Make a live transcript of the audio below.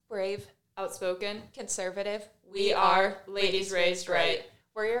brave, outspoken, conservative. We are Ladies Raised Right.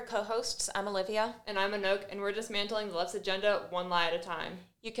 We're your co-hosts. I'm Olivia. And I'm Anouk, and we're dismantling the left's agenda one lie at a time.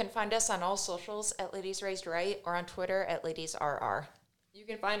 You can find us on all socials at Ladies Raised Right or on Twitter at LadiesRR. You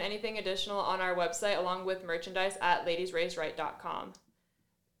can find anything additional on our website along with merchandise at ladiesraisedright.com.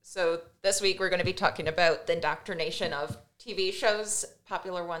 So this week we're going to be talking about the indoctrination of TV shows,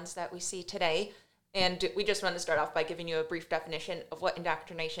 popular ones that we see today. And we just want to start off by giving you a brief definition of what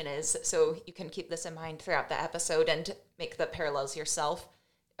indoctrination is, so you can keep this in mind throughout the episode and make the parallels yourself.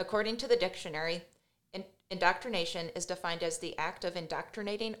 According to the dictionary, indoctrination is defined as the act of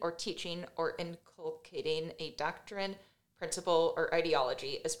indoctrinating or teaching or inculcating a doctrine, principle, or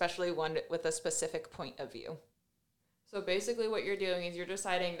ideology, especially one with a specific point of view. So basically what you're doing is you're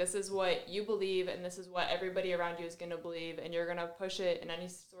deciding this is what you believe and this is what everybody around you is going to believe, and you're going to push it in any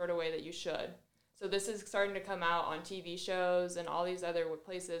sort of way that you should. So this is starting to come out on TV shows and all these other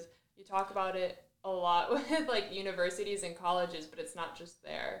places. You talk about it a lot with like universities and colleges, but it's not just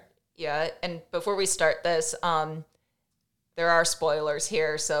there. Yeah, and before we start this, there are spoilers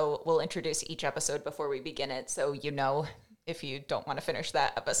here, so we'll introduce each episode before we begin it, so you know if you don't want to finish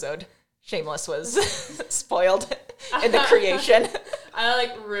that episode. Shameless was spoiled in the creation.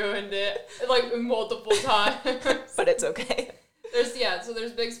 I ruined it multiple times. But it's okay.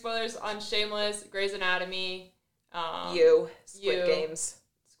 There's big spoilers on Shameless, Grey's Anatomy, Squid Games,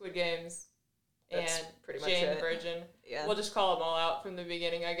 That's and pretty much Jane it. the Virgin. Yeah. We'll just call them all out from the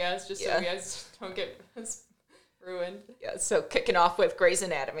beginning, I guess, just so you guys don't get ruined. Yeah, so kicking off with Grey's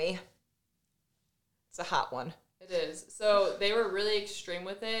Anatomy. It's a hot one. It is. So they were really extreme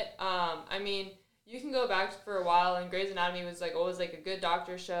with it. You can go back for a while, and Grey's Anatomy was always a good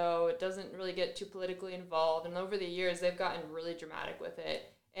doctor show. It doesn't really get too politically involved, and over the years they've gotten really dramatic with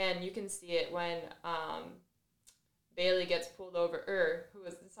it. And you can see it when Bailey gets pulled over,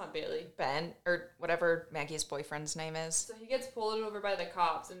 it's not Bailey. Ben, or whatever Maggie's boyfriend's name is. So he gets pulled over by the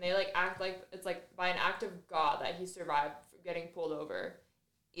cops, and they act like it's by an act of God that he survived getting pulled over.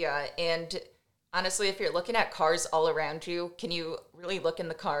 Yeah, and honestly, if you're looking at cars all around you, can you really look in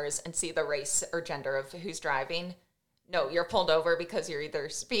the cars and see the race or gender of who's driving? No, you're pulled over because you're either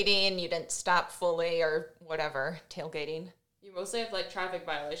speeding, you didn't stop fully, or whatever, tailgating. You mostly have traffic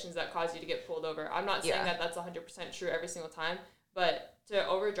violations that cause you to get pulled over. I'm not saying that that's 100% true every single time, but to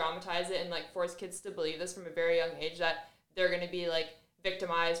over-dramatize it and force kids to believe this from a very young age that they're going to be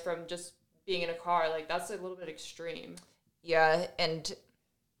victimized from just being in a car, that's a little bit extreme. Yeah, and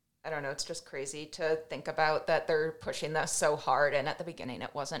I don't know, it's just crazy to think about that they're pushing this so hard, and at the beginning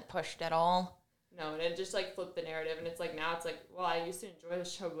it wasn't pushed at all. No, and it just flipped the narrative, and it's now it's well, I used to enjoy the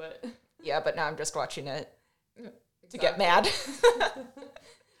show, but... Yeah, but now I'm just watching it to get mad.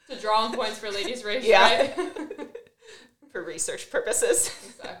 To draw on points for Ladies Raised Right? For research purposes.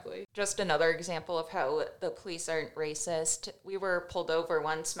 Exactly. Just another example of how the police aren't racist. We were pulled over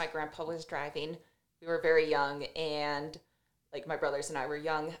once. My grandpa was driving. We were very young, and my brothers and I were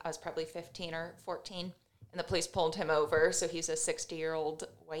young. I was probably 15 or 14, and the police pulled him over. So he's a 60-year-old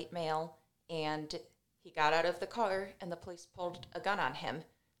white male, and he got out of the car, and the police pulled a gun on him.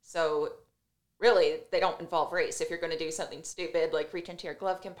 So really, they don't involve race. If you're going to do something stupid, like reach into your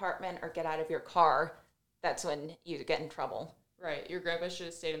glove compartment or get out of your car, that's when you get in trouble. Right. Your grandpa should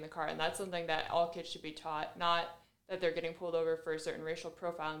have stayed in the car, and that's something that all kids should be taught. Not that they're getting pulled over for a certain racial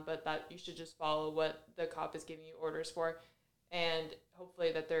profiling, but that you should just follow what the cop is giving you orders for. And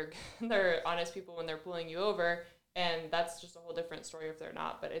hopefully that they're honest people when they're pulling you over, and that's just a whole different story if they're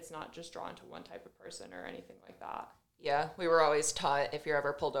not, but it's not just drawn to one type of person or anything like that. Yeah, we were always taught if you're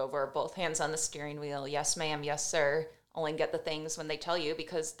ever pulled over, both hands on the steering wheel, yes ma'am, yes sir, only get the things when they tell you,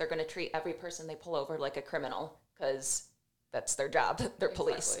 because they're going to treat every person they pull over like a criminal, because that's their job. They're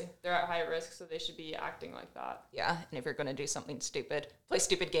police. Exactly. They're at high risk, so they should be acting like that. Yeah, and if you're going to do something stupid, play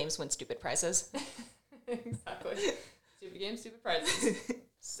stupid games, win stupid prizes. Exactly. Stupid games, stupid prizes.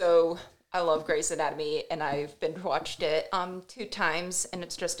 So I love Grey's Anatomy, and I've binge watched it 2 times, and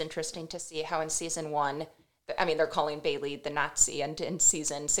it's just interesting to see how in season 1, they're calling Bailey the Nazi, and in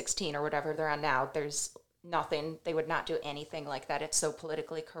season 16 or whatever they're on now, there's nothing. They would not do anything like that. It's so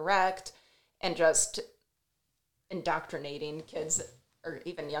politically correct and just indoctrinating kids or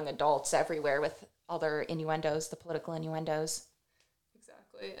even young adults everywhere with all their innuendos, the political innuendos.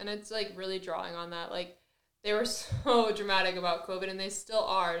 Exactly. And it's really drawing on that. They were so dramatic about COVID, and they still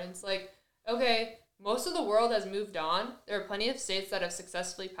are. And it's okay, most of the world has moved on. There are plenty of states that have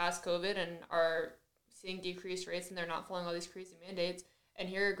successfully passed COVID and are seeing decreased rates, and they're not following all these crazy mandates. And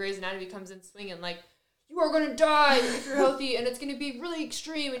here Grey's Anatomy comes in swinging you are going to die if you're healthy, and it's going to be really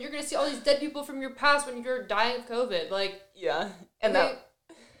extreme, and you're going to see all these dead people from your past when you're dying of COVID. Yeah. And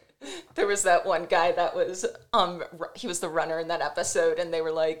There was that one guy that was, he was the runner in that episode, and they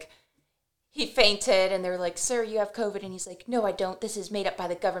were like, he fainted, and they were like, sir, you have COVID. And he's like, no, I don't. This is made up by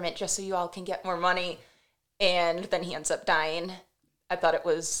the government just so you all can get more money. And then he ends up dying. I thought it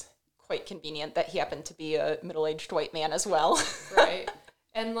was quite convenient that he happened to be a middle-aged white man as well. Right.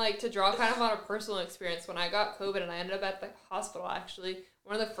 And, like, to draw kind of on a personal experience, when I got COVID and I ended up at the hospital, actually,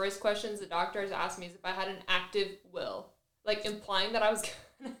 one of the first questions the doctors asked me is if I had an active will. Like, implying that I was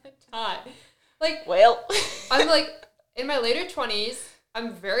going to die. Like, well, I'm, like, in my later 20s,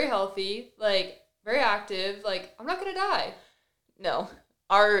 I'm very healthy, like, very active. Like, I'm not going to die. No.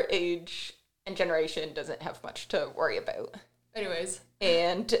 Our age and generation doesn't have much to worry about. Anyways.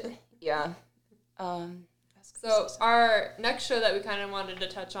 And, yeah. So our next show that we kind of wanted to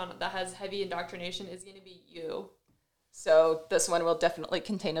touch on that has heavy indoctrination is going to be You. So this one will definitely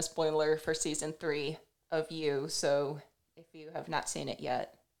contain a spoiler for season 3 of You. So if you have not seen it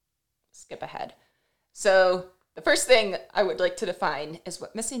yet, skip ahead. So the first thing I would like to define is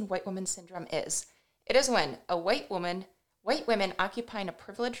what missing white woman syndrome is. It is when white women occupying a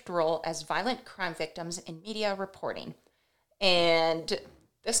privileged role as violent crime victims in media reporting. And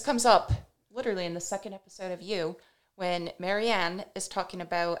this comes up literally in the second episode of You, when Marianne is talking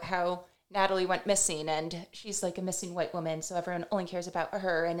about how Natalie went missing, and she's like a missing white woman, so everyone only cares about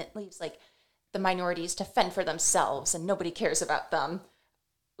her, and it leaves like the minorities to fend for themselves, and nobody cares about them,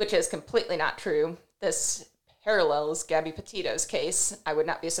 which is completely not true. This parallels Gabby Petito's case. I would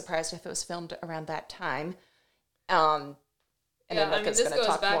not be surprised if it was filmed around that time. And yeah, then Luca's going to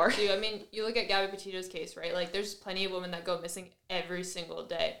talk more. You look at Gabby Petito's case, right? Like, there's plenty of women that go missing every single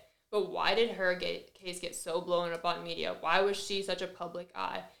day. But why did her case get so blown up on media? Why was she such a public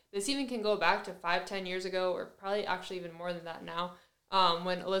eye? This even can go back to 5-10 years ago, or probably actually even more than that now,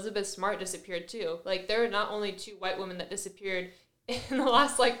 when Elizabeth Smart disappeared too. Like, there are not only 2 white women that disappeared in the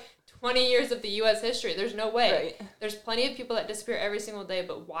last, 20 years of the U.S. history. There's no way. Right. There's plenty of people that disappear every single day,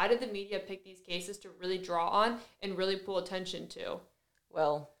 but why did the media pick these cases to really draw on and really pull attention to?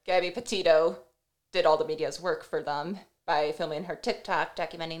 Well, Gabby Petito did all the media's work for them by filming her TikTok,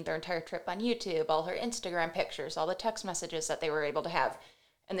 documenting their entire trip on YouTube, all her Instagram pictures, all the text messages that they were able to have.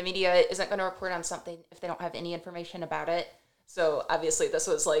 And the media isn't going to report on something if they don't have any information about it. So obviously this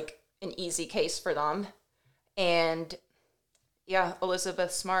was an easy case for them. And yeah,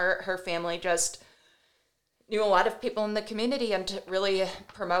 Elizabeth Smart, her family just knew a lot of people in the community and really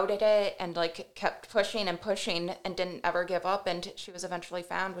promoted it and kept pushing and pushing and didn't ever give up. And she was eventually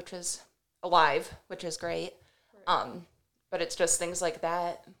found, which is alive, which is great. Right. But it's just things like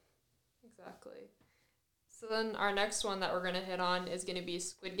that. Exactly. So then our next one that we're going to hit on is going to be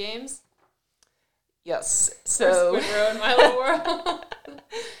Squid Games. Yes. So Squid Row in My Little World.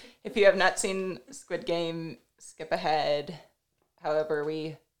 If you have not seen Squid Game, skip ahead. However,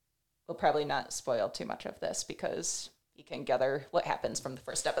 we will probably not spoil too much of this because you can gather what happens from the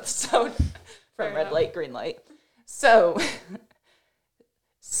first episode from Red Light, Green Light. So,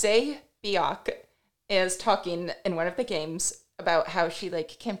 Sei Biok is talking in one of the games about how she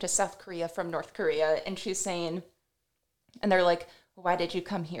came to South Korea from North Korea, and she's saying, and they're like, why did you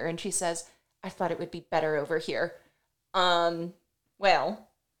come here? And she says, I thought it would be better over here. Well,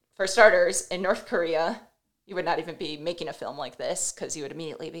 for starters, in North Korea, you would not even be making a film like this because you would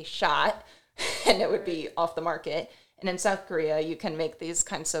immediately be shot and it would be off the market. And in South Korea, you can make these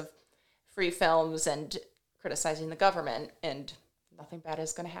kinds of free films and criticizing the government and nothing bad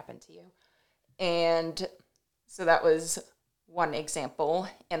is going to happen to you. And so that was one example.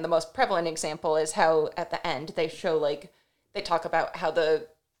 And the most prevalent example is how at the end they show they talk about how the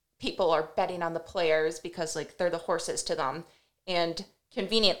people are betting on the players because they're the horses to them. And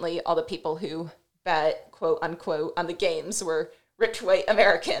conveniently, all the people who bet, quote unquote, on the games were rich white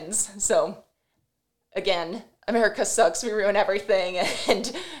Americans. So again, America sucks, we ruin everything,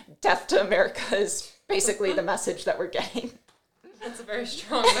 and death to America is basically the message that we're getting. That's a very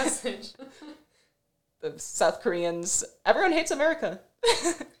strong message. The South Koreans, everyone hates America.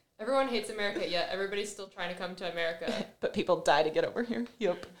 Everyone hates America, yet everybody's still trying to come to America. But people die to get over here.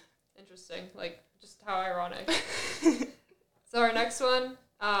 Yep. Interesting. Just how ironic. So our next one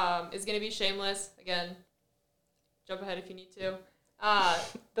is going to be Shameless. Again, jump ahead if you need to.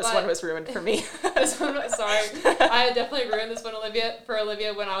 This one was ruined for me. This one, sorry. I definitely ruined this one, for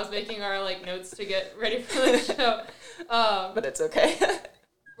Olivia when I was making our notes to get ready for the show. But it's okay.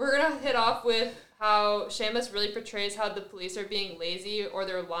 We're going to hit off with how Shameless really portrays how the police are being lazy or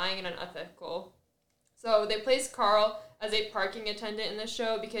they're lying and unethical. So they placed Carl as a parking attendant in the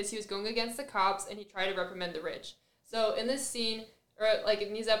show because he was going against the cops and he tried to reprimand the rich. So in this scene, or like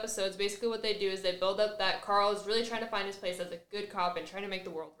in these episodes, basically what they do is they build up that Carl is really trying to find his place as a good cop and trying to make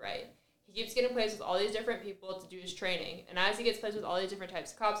the world right. He keeps getting placed with all these different people to do his training, and as he gets placed with all these different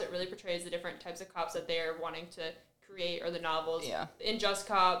types of cops, it really portrays the different types of cops that they are wanting to create, or the novels. Yeah. The unjust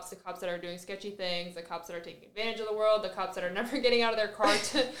cops, the cops that are doing sketchy things, the cops that are taking advantage of the world, the cops that are never getting out of their car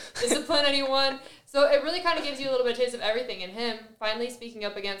to discipline anyone. So it really kind of gives you a little bit of taste of everything. And him finally speaking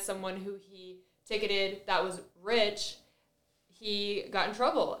up against someone who he ticketed that was rich, he got in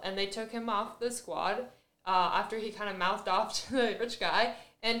trouble, and they took him off the squad after he kind of mouthed off to the rich guy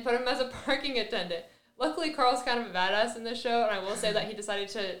and put him as a parking attendant. Luckily, Carl's kind of a badass in this show, and I will say that he decided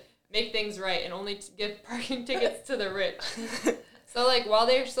to make things right and only give parking tickets to the rich. So, like, while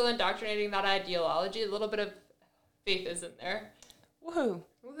they're still indoctrinating that ideology, a little bit of faith is in there. Woohoo.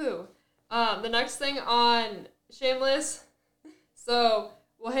 Woohoo. The next thing on Shameless, so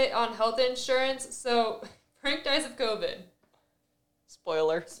we'll hit on health insurance. So, Frank dies of COVID.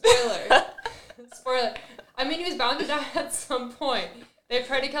 Spoiler. Spoiler. I mean, he was bound to die at some point. They've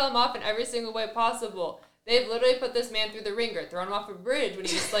tried to kill him off in every single way possible. They've literally put this man through the ringer, thrown him off a bridge when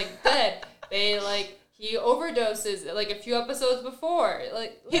he's, like, dead. He overdoses, like, a few episodes before.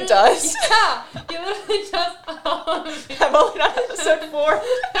 Like, he does? Yeah, he literally does all of it. I'm only on episode 4.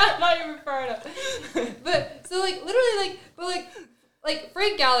 I'm not even far enough. But, so, like, literally, like,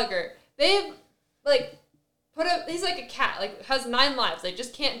 Frank Gallagher, they've, like, he's like a cat, like, has 9 lives, like,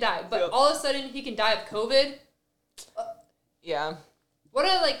 just can't die. But all of a sudden, he can die of COVID. Yeah. What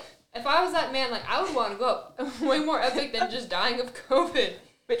if I was that man, like, I would want to go up way more epic than just dying of COVID.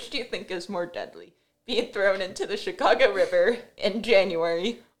 Which do you think is more deadly? Being thrown into the Chicago River in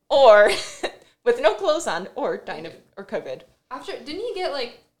January, or with no clothes on, or dying of or COVID? Didn't he get,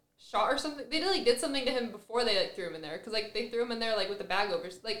 like, shot or something? They did something to him before they, like, threw him in there. Because, like, they threw him in there, like, with the bag over.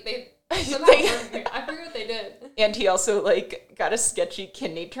 Like, I forget what they did. And he also, like, got a sketchy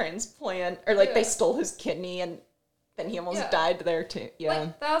kidney transplant. Or, like, they stole his kidney, and then he almost died there, too. Yeah.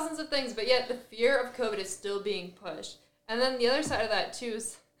 Like, thousands of things. But yet, the fear of COVID is still being pushed. And then the other side of that, too,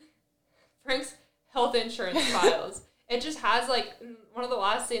 is Frank's health insurance files. It just has, like, one of the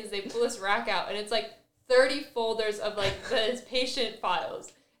last scenes, they pull this rack out, and it's, like, 30 folders of, like, his patient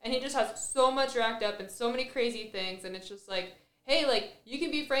files. And he just has so much racked up and so many crazy things, and it's just like, hey, like, you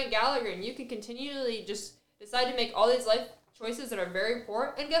can be Frank Gallagher, and you can continually just decide to make all these life choices that are very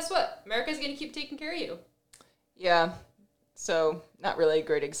poor, and guess what? America's going to keep taking care of you. Yeah. So, not really a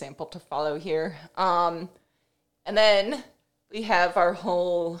great example to follow here. And then we have our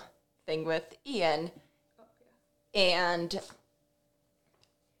whole thing with Ian. And,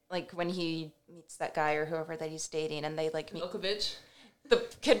 like, when he meets that guy or whoever that he's dating, and they, like, meet Milkovich. The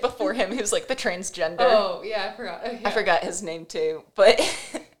kid before him who's, like, the transgender. Oh, yeah, I forgot. Yeah. I forgot his name, too. But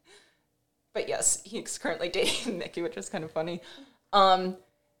yes, he's currently dating Nikki, which is kind of funny.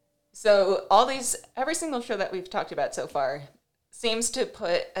 So every single show that we've talked about so far seems to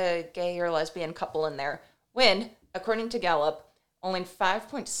put a gay or lesbian couple in there when, according to Gallup, only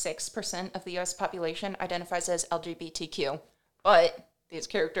 5.6% of the U.S. population identifies as LGBTQ. But these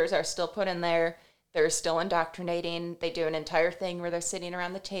characters are still put in there. They're still indoctrinating. They do an entire thing where they're sitting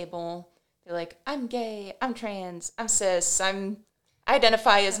around the table. They're like, I'm gay, I'm trans, I'm cis, I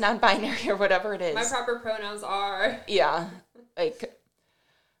identify as non-binary or whatever it is. My proper pronouns are. Yeah. Like,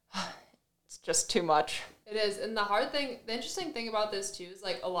 it's just too much. It is. And the interesting thing about this, too, is,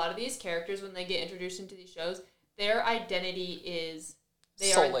 like, a lot of these characters, when they get introduced into these shows, their identity is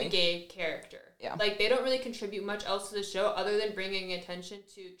they are the gay character. Yeah. Like, they don't really contribute much else to the show other than bringing attention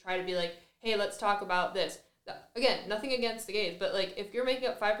to try to be like, hey, let's talk about this. Again, nothing against the gays, but, like, if you're making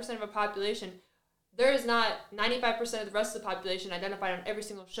up 5% of a population, there is not 95% of the rest of the population identified on every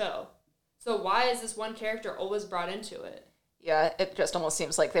single show. So why is this one character always brought into it? Yeah, it just almost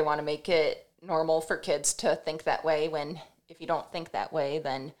seems like they want to make it normal for kids to think that way, when if you don't think that way,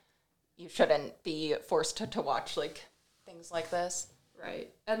 then you shouldn't be forced to watch, like, things like this.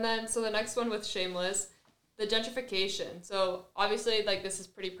 Right. And then, so the next one with Shameless, the gentrification. So obviously, like, this is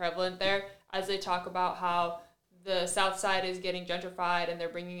pretty prevalent there as they talk about how the South Side is getting gentrified and they're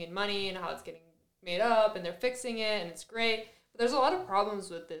bringing in money and how it's getting made up and they're fixing it and it's great. But there's a lot of problems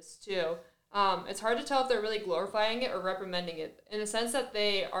with this too. It's hard to tell if they're really glorifying it or reprimanding it. In a sense that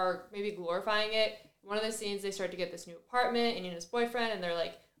they are maybe glorifying it. One of the scenes, they start to get this new apartment, and his boyfriend, and they're,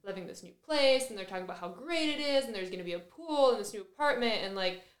 like, living this new place, and they're talking about how great it is, and there's going to be a pool in this new apartment, and,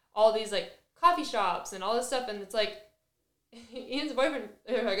 like, all these, like, coffee shops and all this stuff, and it's like, Ian's boyfriend,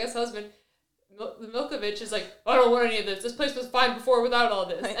 or I guess husband, Milkovich, is like, I don't want any of this. This place was fine before without all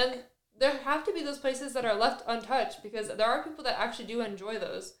this. And there have to be those places that are left untouched, because there are people that actually do enjoy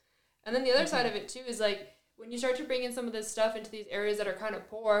those. And then the other side of it, too, is, like, when you start to bring in some of this stuff into these areas that are kind of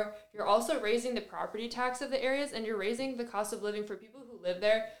poor, you're also raising the property tax of the areas, and you're raising the cost of living for people who live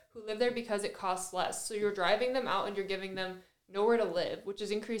there because it costs less. So you're driving them out and you're giving them nowhere to live, which is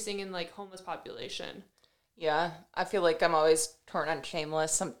increasing in like homeless population. Yeah, I feel like I'm always torn on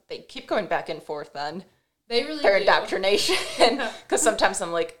Shameless. They keep going back and forth on Their do. Indoctrination. Because sometimes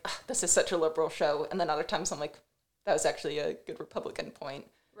I'm like, this is such a liberal show. And then other times I'm like, that was actually a good Republican point.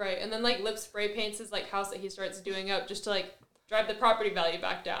 Right. And then like lip spray paints his like house that he starts doing up just to like drive the property value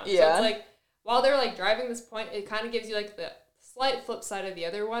back down. Yeah. So it's like, while they're like driving this point, it kind of gives you like the slight flip side of the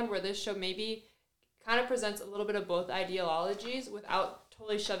other one, where this show maybe kind of presents a little bit of both ideologies without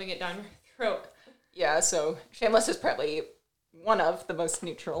totally shoving it down your throat. Yeah, so Shameless is probably one of the most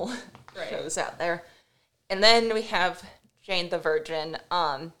neutral shows out there. And then we have Jane the Virgin,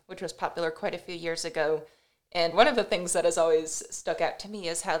 which was popular quite a few years ago. And one of the things that has always stuck out to me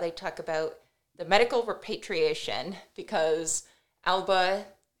is how they talk about the medical repatriation, because Alba,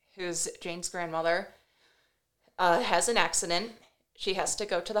 who's Jane's grandmother, has an accident. She has to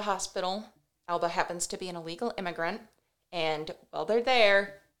go to the hospital. Alba happens to be an illegal immigrant. And while they're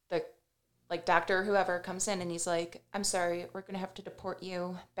there, the doctor or whoever comes in and he's like, I'm sorry, we're going to have to deport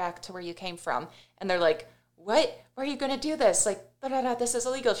you back to where you came from. And they're like, what? Why are you going to do this? Like, this is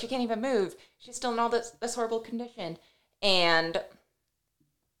illegal. She can't even move. She's still in all this horrible condition. And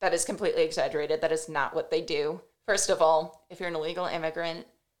that is completely exaggerated. That is not what they do. First of all, if you're an illegal immigrant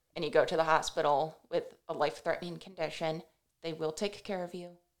and you go to the hospital with a life-threatening condition, they will take care of you.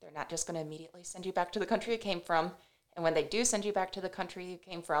 They're not just going to immediately send you back to the country you came from. And when they do send you back to the country you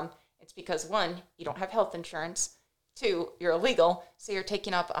came from, it's because, one, you don't have health insurance. Two, you're illegal, so you're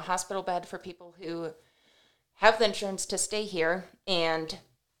taking up a hospital bed for people who have the insurance to stay here and,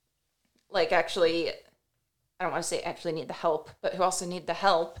 like, actually, I don't want to say actually need the help, but who also need the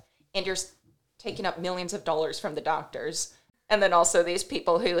help, and you're taking up millions of dollars from the doctors. And then also these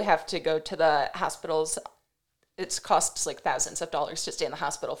people who have to go to the hospitals, it costs like thousands of dollars to stay in the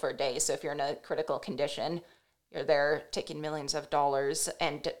hospital for a day. So if you're in a critical condition, you're there taking millions of dollars,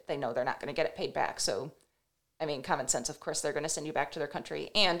 and they know they're not going to get it paid back. So, I mean, common sense, of course, they're going to send you back to their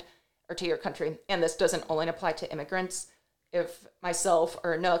country or to your country. And this doesn't only apply to immigrants. If myself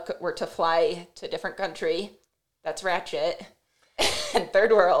or Nook were to fly to a different country, that's ratchet, and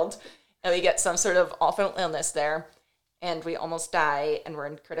third world, and we get some sort of awful illness there, and we almost die, and we're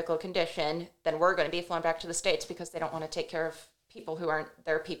in critical condition, then we're going to be flown back to the States because they don't want to take care of people who aren't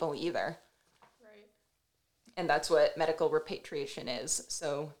their people either. And that's what medical repatriation is.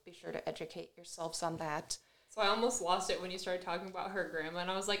 So be sure to educate yourselves on that. So I almost lost it when you started talking about her grandma, and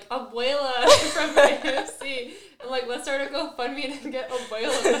I was like, Abuela from AFC. I'm like, let's start a GoFundMe and get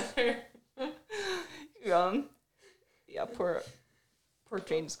Abuela better. Yeah, poor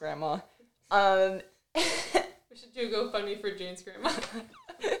Jane's grandma. We should do a GoFundMe for Jane's grandma.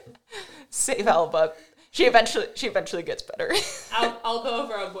 Save Alba. She eventually gets better. Alba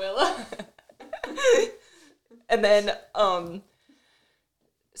over Abuela. And then,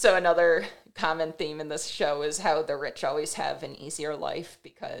 so another common theme in this show is how the rich always have an easier life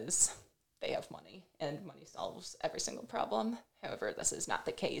because they have money, and money solves every single problem. However, this is not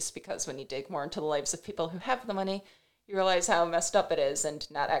the case, because when you dig more into the lives of people who have the money, you realize how messed up it is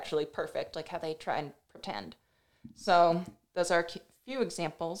and not actually perfect, like how they try and pretend. So those are a few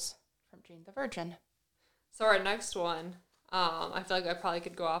examples from Jane the Virgin. So our next one, I feel like I probably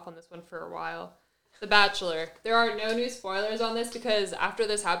could go off on this one for a while. The Bachelor. There are no new spoilers on this because after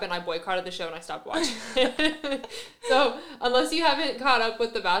this happened, I boycotted the show and I stopped watching it. So unless you haven't caught up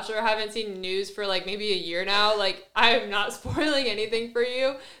with The Bachelor, haven't seen news for like maybe a year now, like I am not spoiling anything for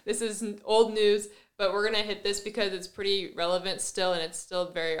you. This is old news, but we're going to hit this because it's pretty relevant still, and it's still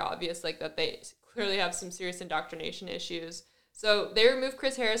very obvious like that they clearly have some serious indoctrination issues. So they removed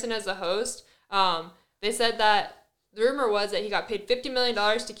Chris Harrison as the host. They said that the rumor was that he got paid $50 million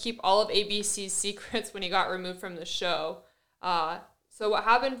to keep all of ABC's secrets when he got removed from the show. So what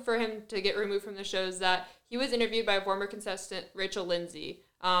happened for him to get removed from the show is that he was interviewed by former contestant Rachel Lindsay.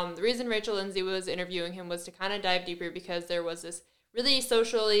 The reason Rachel Lindsay was interviewing him was to kind of dive deeper because there was this really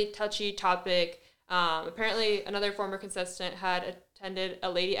socially touchy topic. Apparently, another former contestant had attended a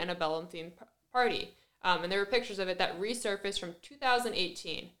Lady Antebellum themed party. And there were pictures of it that resurfaced from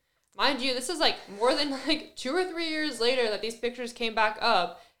 2018. Mind you, this is like more than like 2 or 3 years later that these pictures came back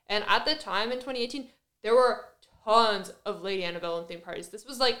up. And at the time in 2018, there were tons of Lady Antebellum theme parties. This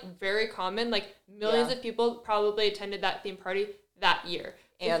was like very common. Like millions of people probably attended that theme party that year.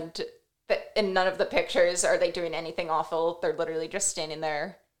 And in none of the pictures are they doing anything awful. They're literally just standing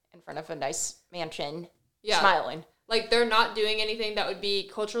there in front of a nice mansion, smiling. Like they're not doing anything that would be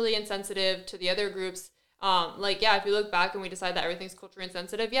culturally insensitive to the other groups. Like, yeah, if we look back and we decide that everything's culturally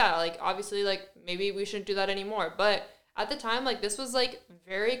insensitive, yeah, like, obviously, like, maybe we shouldn't do that anymore. But at the time, like, this was, like,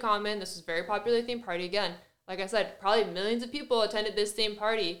 very common. This was a very popular theme party. Again, like I said, probably millions of people attended this theme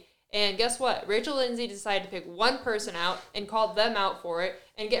party. And guess what? Rachel Lindsay decided to pick one person out and called them out for it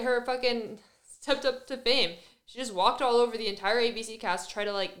and get her fucking stepped up to fame. She just walked all over the entire ABC cast to try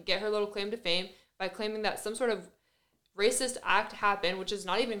to, like, get her little claim to fame by claiming that some sort of racist act happened, which is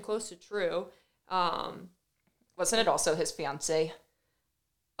not even close to true. Wasn't it also his fiance?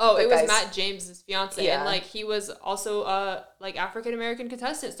 Oh, it was Matt James' fiance. Yeah. And, like, he was also a, like, African-American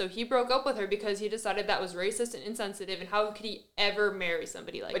contestant. So he broke up with her because he decided that was racist and insensitive. And how could he ever marry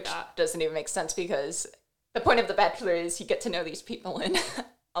somebody like that? Which doesn't even make sense because the point of The Bachelor is you get to know these people in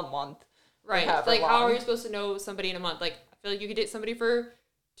a month. Right. Like, how are you supposed to know somebody in a month? Like, I feel like you could date somebody for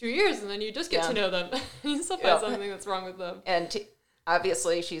 2 years and then you just get to know them. You still find something that's wrong with them. And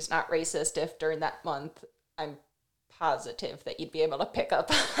obviously she's not racist if during that month I'm positive that you'd be able to pick up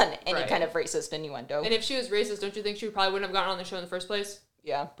on any kind of racist innuendo. And if she was racist, don't you think she probably wouldn't have gotten on the show in the first place?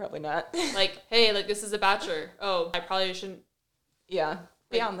 Yeah, probably not. Like, hey, like, this is a Bachelor. Oh, I probably shouldn't. Yeah,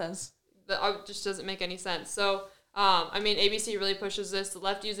 beyond this. That just doesn't make any sense. So, I mean, ABC really pushes this. The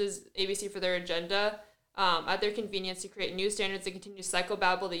left uses ABC for their agenda at their convenience to create new standards and continue to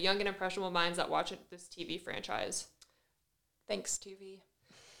psychobabble the young and impressionable minds that watch this TV franchise. Thanks, TV.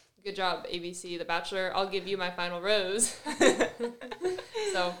 Good job, ABC, The Bachelor. I'll give you my final rose.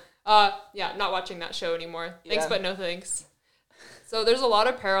 So, yeah, not watching that show anymore. Thanks, but no thanks. So there's a lot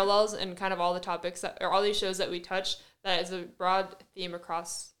of parallels in kind of all the topics or all these shows that we touch that is a broad theme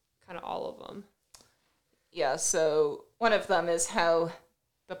across kind of all of them. Yeah, so one of them is how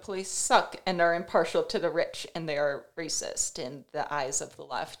the police suck and are impartial to the rich and they are racist in the eyes of the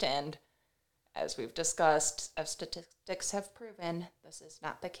left. And as we've discussed, as statistics have proven, this is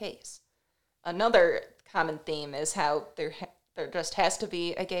not the case. Another common theme is how there just has to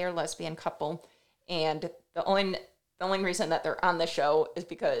be a gay or lesbian couple, and the only reason that they're on the show is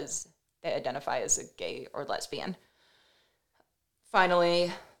because they identify as a gay or lesbian. Finally,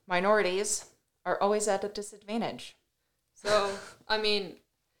 minorities are always at a disadvantage. So, I mean,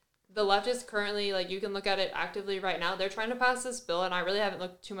 the left is currently, like, you can look at it actively right now. They're trying to pass this bill, and I really haven't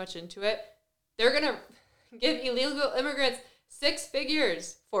looked too much into it. They're going to give illegal immigrants 6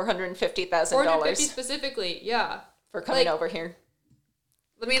 figures. $450,000. $450 specifically, yeah. For coming over here.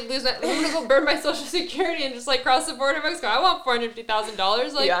 I'm going to go burn my Social Security and just, like, cross the border to Mexico. I want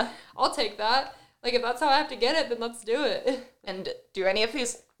 $450,000. Like, yeah. I'll take that. Like, if that's how I have to get it, then let's do it. And do any of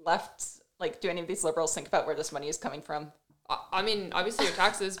these do any of these liberals think about where this money is coming from? I mean, obviously your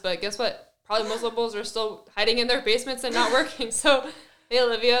taxes, but guess what? Probably most liberals are still hiding in their basements and not working, so... Hey,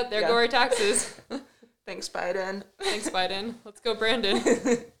 Olivia, there go our taxes. Thanks, Biden. Thanks, Biden. Let's go, Brandon.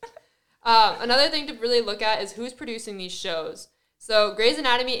 Another thing to really look at is who's producing these shows. So Grey's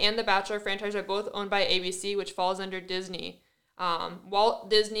Anatomy and The Bachelor franchise are both owned by ABC, which falls under Disney. Walt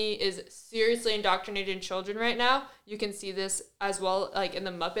Disney is seriously indoctrinating children right now. You can see this as well, like in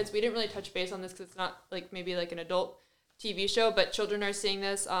the Muppets. We didn't really touch base on this because it's not like maybe like an adult TV show, but children are seeing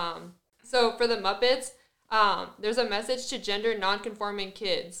this. So for the Muppets, there's a message to gender non-conforming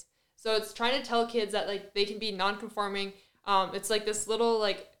kids. So it's trying to tell kids that, like, they can be non-conforming. It's like this little,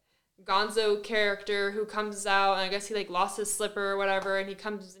 like, gonzo character who comes out, and I guess he, like, lost his slipper or whatever, and he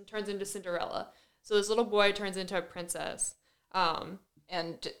comes and turns into Cinderella. So this little boy turns into a princess.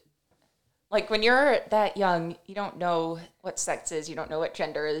 And, like, when you're that young, you don't know what sex is, you don't know what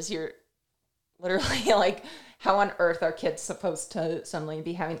gender is. You're literally, like, how on earth are kids supposed to suddenly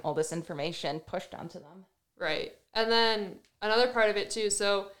be having all this information pushed onto them? Right. And then another part of it, too.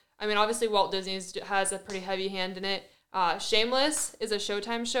 So, I mean, obviously Walt Disney has a pretty heavy hand in it. Shameless is a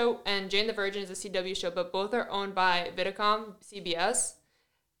Showtime show, and Jane the Virgin is a CW show, but both are owned by Viacom, CBS.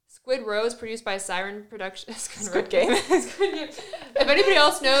 Squid Row is produced by Siren Productions. Squid Game. Squid Game. If anybody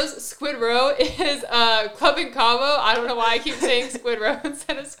else knows, Squid Row is Club and Cabo. I don't know why I keep saying Squid Row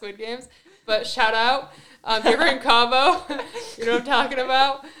instead of Squid Games, but shout out. If you're in Cabo, you know what I'm talking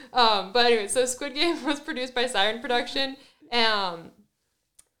about. But anyway, so Squid Game was produced by Siren Production, and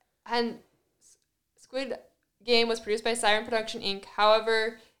Squid Game was produced by Siren Production Inc.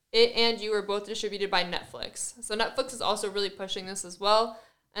 However, it and You were both distributed by Netflix. So Netflix is also really pushing this as well.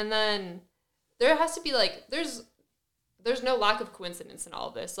 And then there has to be, like, there's no lack of coincidence in all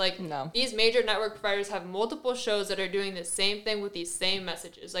of this. Like, no. These major network providers have multiple shows that are doing the same thing with these same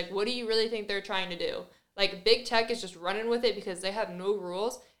messages. Like, what do you really think they're trying to do? Like, big tech is just running with it because they have no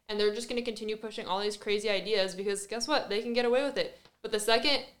rules, and they're just going to continue pushing all these crazy ideas because guess what? They can get away with it. But the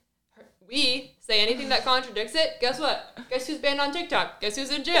second we say anything that contradicts it, guess what? Guess who's banned on TikTok? Guess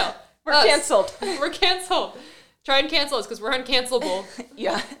who's in jail? We're canceled. We're canceled. Try and cancel us because we're uncancelable.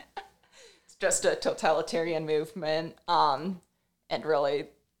 Yeah. It's just a totalitarian movement. And really,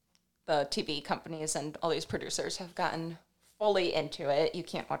 the TV companies and all these producers have gotten fully into it. You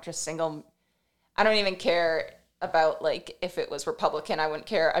can't watch a single... I don't even care about, like, if it was Republican. I wouldn't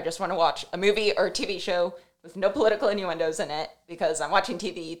care. I just want to watch a movie or a TV show with no political innuendos in it because I'm watching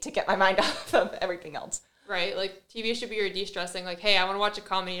TV to get my mind off of everything else. Right, like TV should be your de-stressing. Like, hey, I want to watch a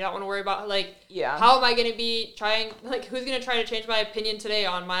comedy. I don't want to worry about like, yeah, how am I going to be trying? Like, who's going to try to change my opinion today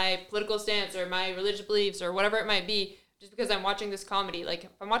on my political stance or my religious beliefs or whatever it might be? Just because I'm watching this comedy. Like,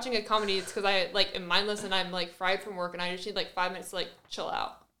 if I'm watching a comedy, it's because I like am mindless and I'm like fried from work and I just need like 5 minutes to like chill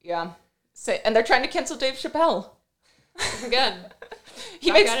out. Yeah, so and they're trying to cancel Dave Chappelle again.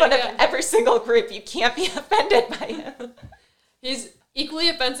 He makes fun of every single group. You can't be offended by him. He's equally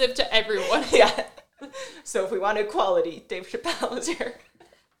offensive to everyone. Yeah. So if we want equality, Dave Chappelle is here.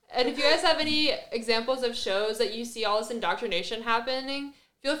 And if you guys have any examples of shows that you see all this indoctrination happening,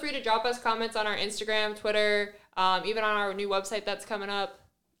 feel free to drop us comments on our Instagram, Twitter, even on our new website that's coming up.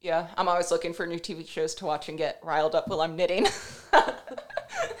 Yeah, I'm always looking for new TV shows to watch and get riled up while I'm knitting.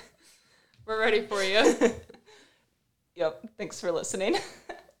 We're ready for you. Yep, thanks for listening.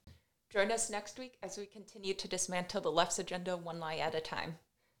 Join us next week as we continue to dismantle the left's agenda one lie at a time.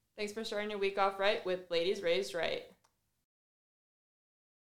 Thanks for starting your week off right with Ladies Raised Right.